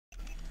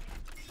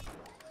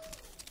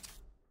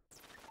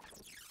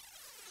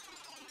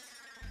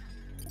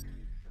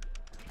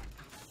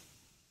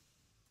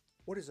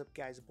What is up,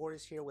 guys?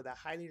 Boris here with a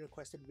highly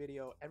requested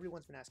video.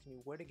 Everyone's been asking me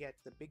where to get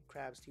the big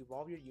crabs to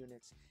evolve your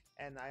units,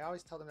 and I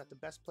always tell them that the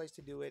best place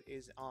to do it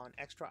is on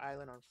Extra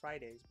Island on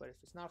Fridays, but if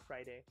it's not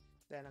Friday,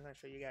 then I'm going to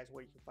show you guys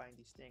where you can find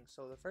these things.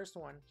 So the first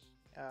one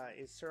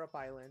is Syrup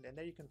Island, and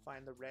there you can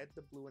find the red,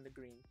 the blue, and the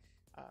green,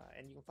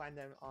 and you can find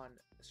them on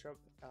Syrup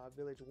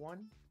Village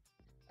 1.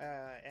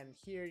 And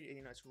here,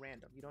 it's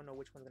random. You don't know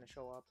which one's going to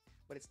show up,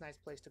 but it's a nice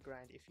place to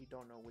grind if you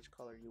don't know which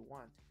color you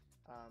want.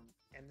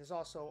 And there's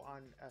also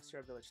on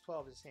Syrup Village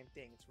 12 is the same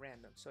thing. It's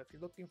random. So if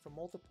you're looking for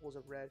multiples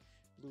of red,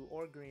 blue,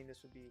 or green,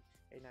 this would be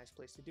a nice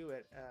place to do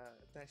it.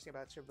 The nice thing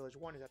about Syrup Village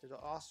 1 is that there's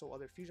also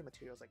other fusion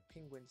materials like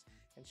penguins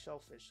and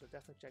shellfish, so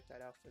definitely check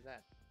that out for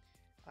that.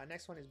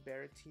 Next one is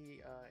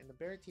Berity. In the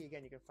Berity,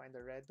 again, you can find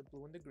the red, the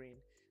blue, and the green.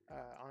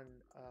 On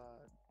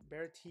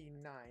Berity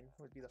 9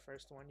 would be the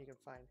first one. You can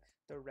find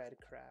the red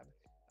crab.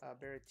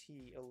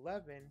 Berity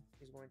 11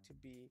 is going to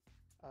be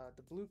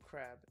the blue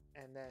crab,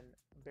 and then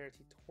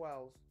Berity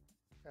 12,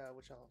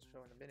 which I'll show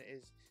in a minute,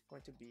 is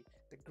going to be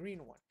the green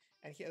one.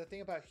 And here, the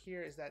thing about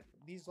here is that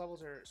these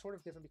levels are sort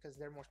of different because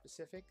they're more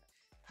specific.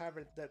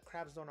 However, the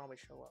crabs don't always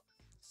show up.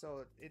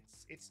 So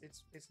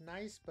it's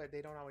nice, but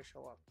they don't always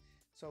show up.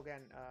 So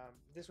again,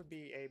 this would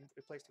be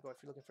a place to go if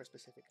you're looking for a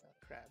specific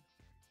crab.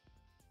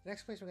 The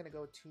next place we're going to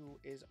go to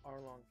is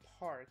Arlong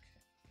Park,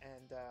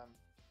 and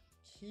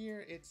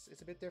here it's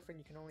a bit different.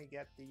 You can only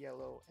get the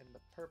yellow and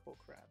the purple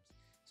crabs.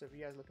 So if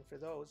you guys are looking for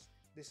those,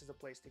 this is the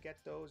place to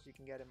get those. You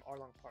can get them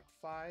Arlong Park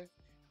 5,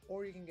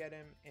 or you can get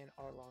them in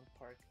Arlong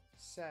Park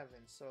 7.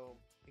 So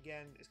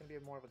again, it's going to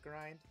be more of a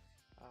grind,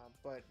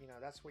 but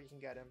that's where you can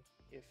get them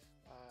if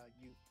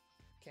you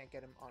can't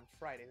get them on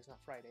Friday. It's not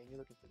Friday and you're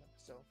looking for them.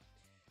 So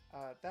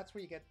that's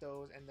where you get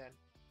those. And then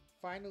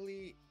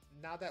finally,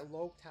 now that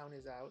Logtown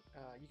is out,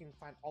 you can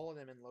find all of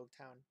them in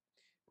Logtown.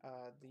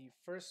 The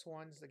first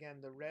ones, again,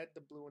 the red,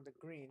 the blue, and the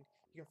green.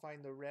 You can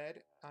find the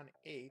red on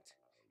 8.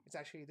 It's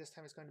actually, this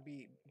time it's going to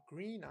be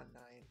green on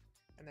 9,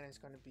 and then it's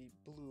going to be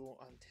blue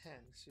on 10.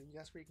 So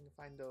that's where you can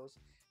find those.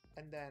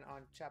 And then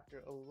on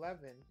chapter 11,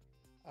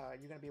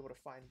 you're going to be able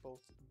to find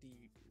both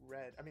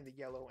the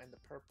yellow and the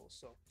purple.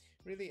 So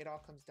really, it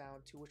all comes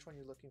down to which one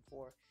you're looking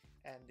for.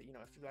 And if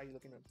you're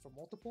looking for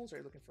multiples or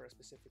you're looking for a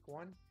specific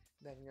one,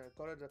 then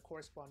go to the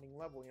corresponding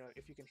level.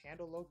 If you can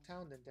handle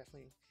Logtown, then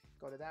definitely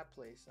go to that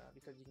place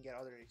because you can get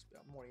other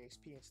more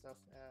EXP and stuff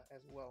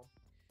as well.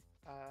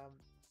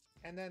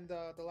 And then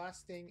the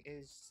last thing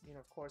is,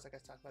 of course, like I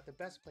talked about, the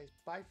best place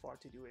by far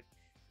to do it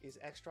is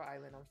Extra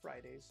Island on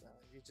Fridays.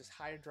 You just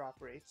higher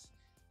drop rates.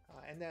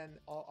 And then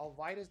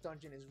Alvida's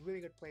dungeon is a really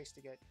good place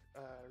to get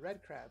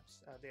red crabs.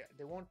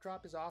 They won't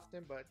drop as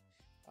often, but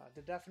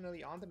they're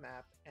definitely on the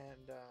map,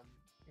 and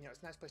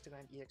it's a nice place to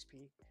grind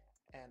EXP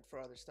and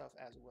for other stuff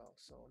as well.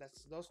 So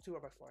those two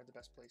are by far the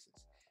best places.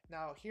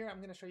 Now here I'm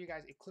going to show you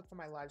guys a clip from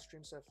my live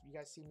stream. So if you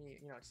guys see me,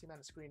 see me on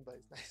the screen, but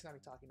it's not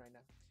me talking right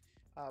now.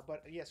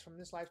 But yes, from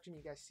this live stream,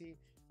 you guys see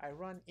I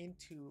run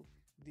into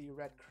the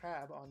red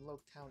crab on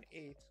Logtown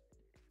 8.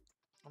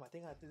 I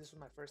think this was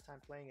my first time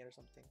playing it or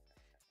something.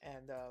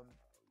 And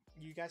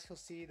you guys will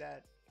see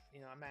that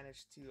I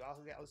managed to,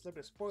 it's a little bit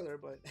of spoiler,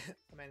 but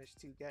I managed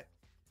to get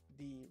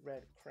the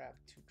red crab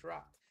to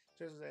drop.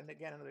 So this is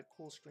again another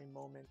cool stream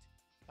moment,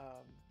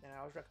 and I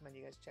always recommend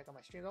you guys check out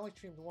my streams. I only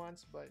streamed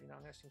once, but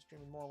I'm gonna start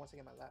streaming more once I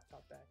get my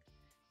laptop back.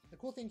 The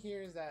cool thing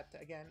here is that,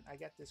 again, I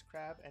get this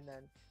crab, and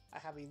then I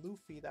have a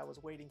Luffy that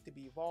was waiting to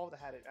be evolved.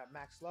 I had it at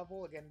max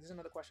level. Again, this is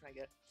another question I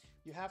get.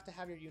 You have to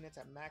have your units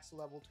at max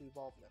level to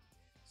evolve them.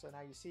 So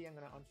now you see I'm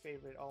gonna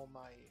unfavorite all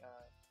my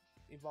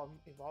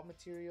evolve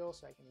material,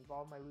 so I can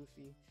evolve my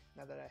Luffy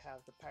now that I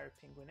have the pirate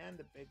penguin and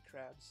the big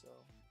crab.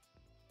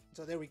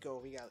 So there we go.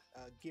 We got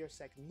Gear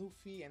Sec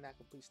Luffy, and that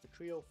completes the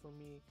trio for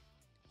me.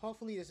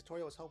 Hopefully this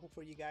tutorial was helpful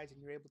for you guys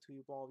and you're able to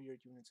evolve your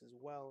units as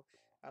well.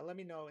 Let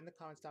me know in the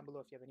comments down below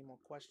if you have any more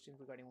questions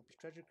regarding One Piece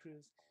Treasure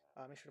Cruise.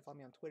 Make sure to follow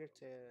me on Twitter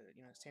to,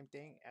 same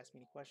thing, ask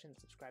me any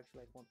questions, subscribe if you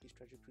like One Piece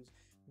Treasure Cruise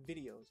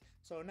videos.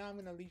 So now I'm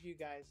going to leave you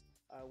guys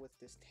with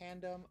this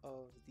tandem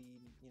of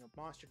the,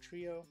 monster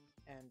trio,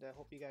 and I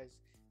hope you guys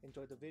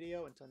enjoyed the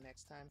video. Until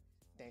next time,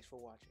 thanks for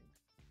watching.